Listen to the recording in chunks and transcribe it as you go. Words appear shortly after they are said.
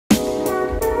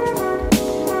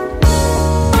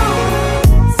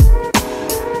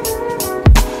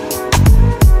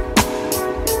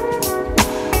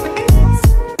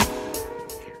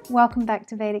welcome back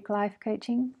to Vedic Life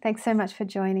Coaching. Thanks so much for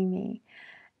joining me.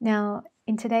 Now,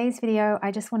 in today's video,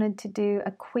 I just wanted to do a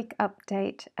quick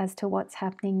update as to what's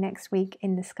happening next week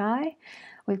in the sky.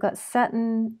 We've got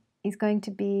Saturn is going to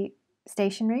be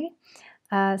stationary.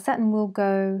 Saturn will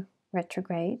go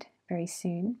retrograde very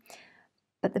soon.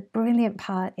 But the brilliant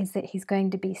part is that he's going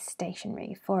to be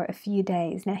stationary for a few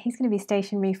days. Now, he's going to be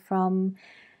stationary from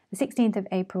the 16th of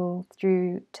April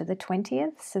through to the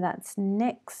 20th. So that's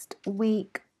next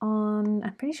week on,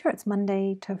 I'm pretty sure it's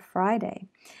Monday to Friday.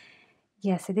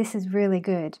 Yeah, so this is really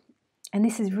good. And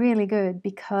this is really good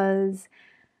because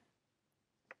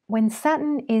when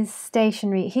Saturn is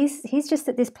stationary, he's just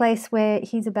at this place where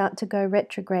he's about to go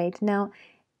retrograde. Now,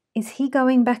 is he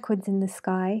going backwards in the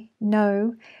sky?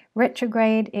 No.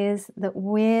 Retrograde is that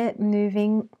we're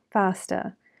moving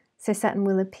faster. So Saturn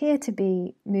will appear to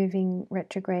be moving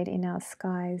retrograde in our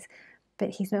skies,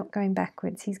 but he's not going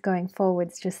backwards. He's going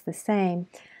forwards just the same.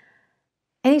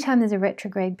 Anytime there's a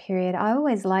retrograde period, I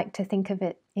always like to think of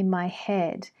it in my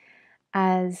head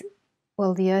as,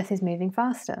 well, the Earth is moving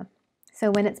faster.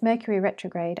 So when it's Mercury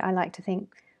retrograde, I like to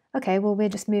think, okay, well, we're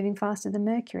just moving faster than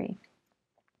Mercury.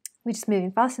 We're just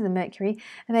moving faster than Mercury,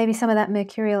 and maybe some of that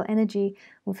mercurial energy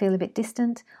will feel a bit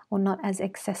distant or not as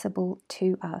accessible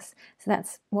to us. So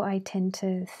that's what I tend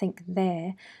to think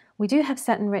there. We do have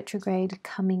Saturn retrograde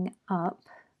coming up.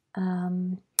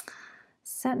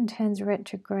 Saturn turns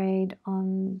retrograde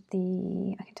on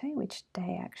the, I can tell you which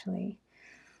day actually.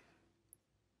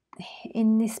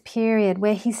 In this period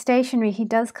where he's stationary, he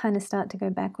does kind of start to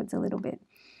go backwards a little bit.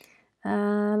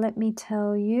 Let me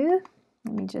tell you,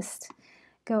 let me just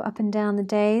go up and down the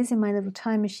days in my little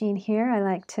time machine here. I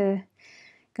like to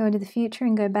go into the future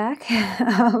and go back.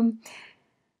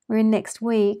 We're in next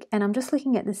week, and I'm just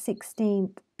looking at the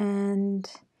 16th,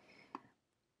 and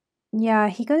yeah,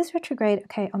 he goes retrograde,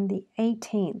 okay, on the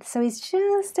 18th. So he's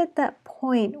just at that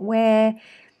point where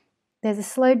there's a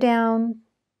slowdown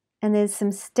and there's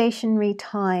some stationary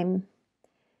time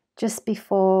just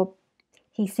before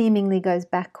he seemingly goes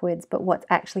backwards, but what's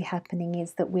actually happening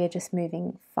is that we're just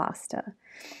moving faster.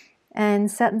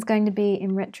 And Saturn's going to be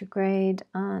in retrograde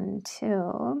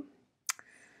until,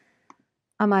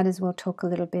 I might as well talk a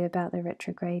little bit about the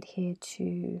retrograde here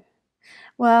too.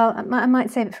 Well, I might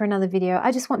save it for another video.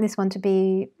 I just want this one to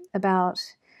be about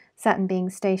Saturn being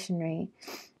stationary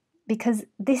because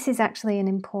this is actually an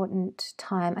important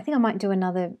time. I think I might do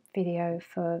another video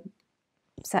for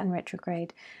Saturn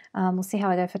retrograde. We'll see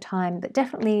how I go for time, but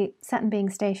definitely Saturn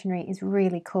being stationary is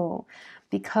really cool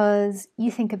because you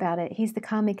think about it, he's the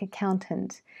karmic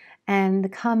accountant, and the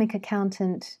karmic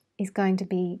accountant is going to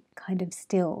be kind of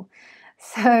still.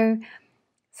 So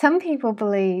some people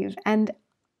believe, and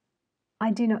I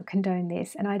do not condone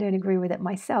this and I don't agree with it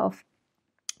myself,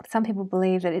 some people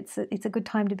believe that it's a good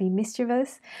time to be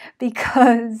mischievous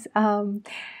because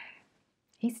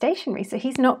he's stationary, so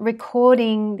he's not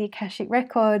recording the Akashic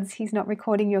records, he's not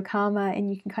recording your karma, and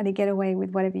you can kind of get away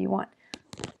with whatever you want.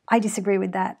 I disagree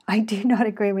with that. I do not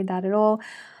agree with that at all.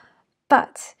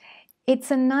 But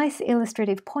it's a nice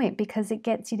illustrative point because it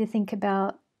gets you to think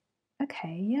about,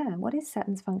 okay, yeah, what is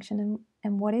Saturn's function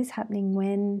and what is happening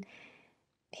when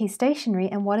he's stationary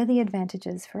and what are the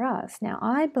advantages for us? Now,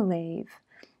 I believe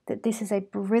that this is a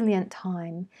brilliant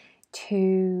time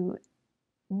to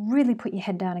really put your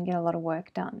head down and get a lot of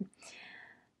work done.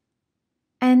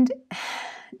 And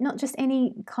not just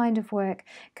any kind of work,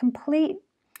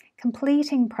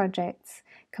 completing projects,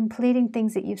 completing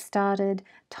things that you've started,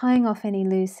 tying off any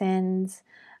loose ends.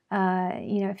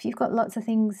 If you've got lots of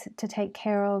things to take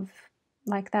care of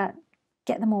like that,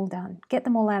 get them all done, get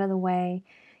them all out of the way,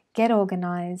 get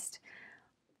organized.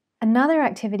 Another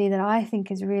activity that I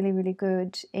think is really, really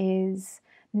good is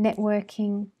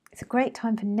networking. It's a great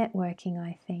time for networking,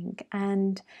 I think,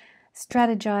 and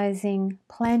strategizing,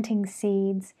 planting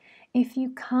seeds. If you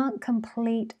can't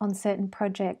complete on certain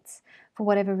projects for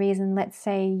whatever reason, let's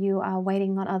say you are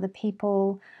waiting on other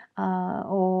people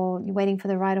or you're waiting for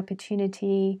the right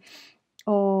opportunity,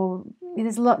 or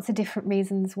there's lots of different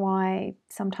reasons why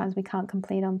sometimes we can't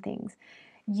complete on things.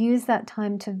 Use that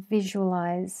time to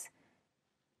visualize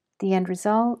the end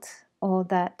result or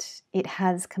that it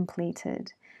has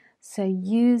completed. So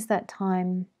use that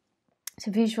time to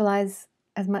visualize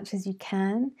as much as you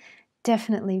can.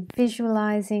 Definitely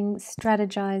visualizing,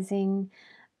 strategizing,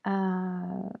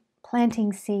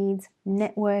 planting seeds,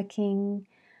 networking.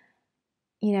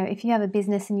 If you have a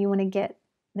business and you want to get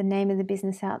the name of the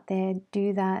business out there,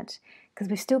 do that because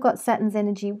we've still got Saturn's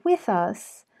energy with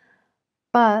us,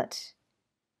 but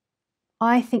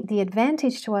I think the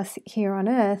advantage to us here on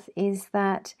Earth is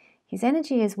that his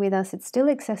energy is with us, it's still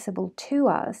accessible to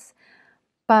us,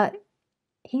 but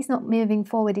he's not moving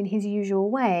forward in his usual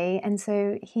way, and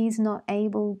so he's not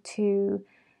able to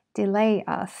delay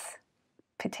us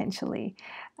potentially,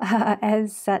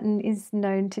 as Saturn is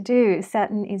known to do.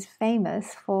 Saturn is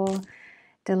famous for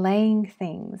delaying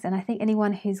things, and I think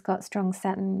anyone who's got strong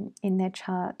Saturn in their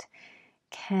chart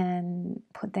can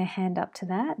put their hand up to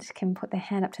that, can put their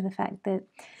hand up to the fact that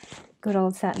good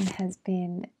old Saturn has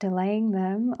been delaying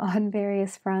them on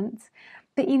various fronts.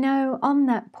 But you know, on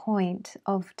that point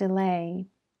of delay,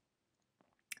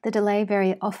 the delay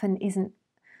very often isn't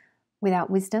without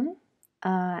wisdom,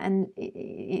 and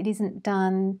it isn't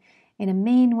done in a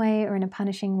mean way or in a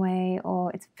punishing way,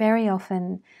 or it's very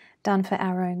often done for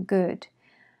our own good.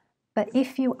 But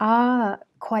if you are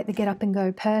quite the get up and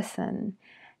go person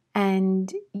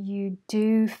and you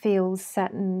do feel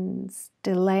Saturn's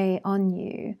delay on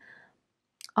you,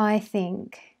 I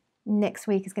think next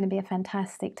week is going to be a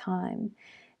fantastic time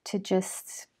to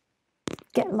just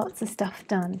get lots of stuff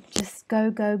done. Just go,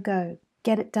 go, go.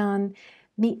 Get it done.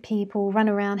 Meet people, run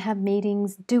around, have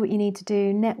meetings, do what you need to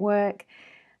do, network,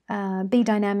 be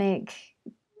dynamic,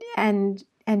 and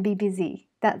be busy.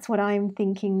 That's what I'm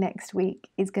thinking next week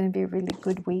is going to be a really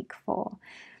good week for,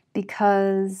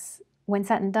 because when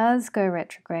Saturn does go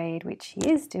retrograde, which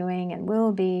he is doing and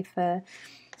will be for,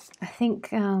 I think,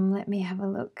 let me have a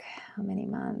look how many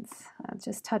months. I'll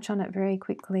just touch on it very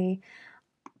quickly.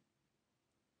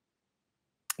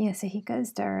 Yeah, so he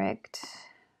goes direct.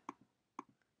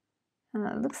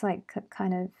 It looks like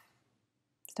kind of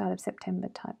start of September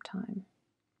type time.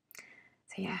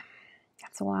 So yeah,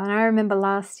 that's a while. And I remember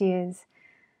last year's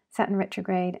Saturn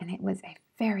retrograde, and it was a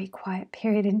very quiet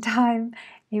period in time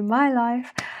in my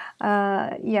life.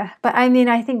 Yeah, but I mean,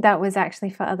 I think that was actually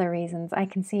for other reasons. I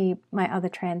can see my other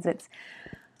transits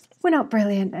were not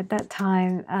brilliant at that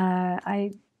time.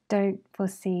 I don't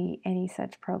foresee any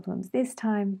such problems this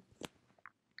time.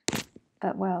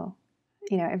 But well,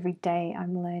 you know, every day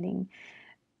I'm learning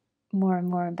more and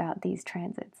more about these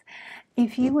transits.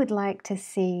 If you would like to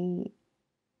see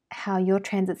how your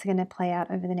transits are going to play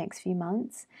out over the next few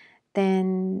months,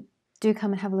 then do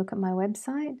come and have a look at my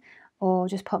website, or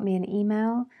just pop me an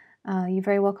email. You're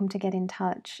very welcome to get in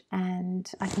touch, and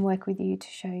I can work with you to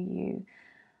show you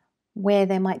where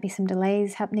there might be some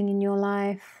delays happening in your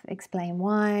life, explain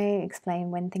why,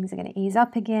 explain when things are going to ease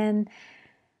up again.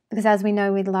 Because as we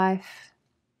know with life,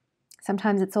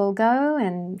 sometimes it's all go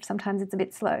and sometimes it's a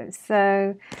bit slow.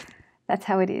 So that's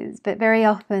how it is. But very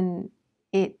often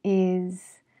it is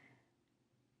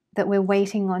that we're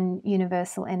waiting on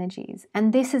universal energies.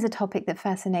 And this is a topic that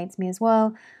fascinates me as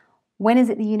well. When is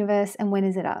it the universe and when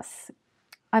is it us?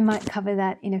 I might cover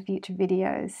that in a future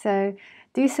video. So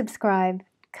do subscribe,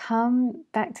 come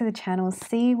back to the channel,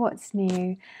 see what's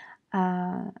new,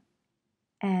 and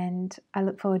I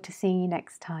look forward to seeing you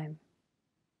next time.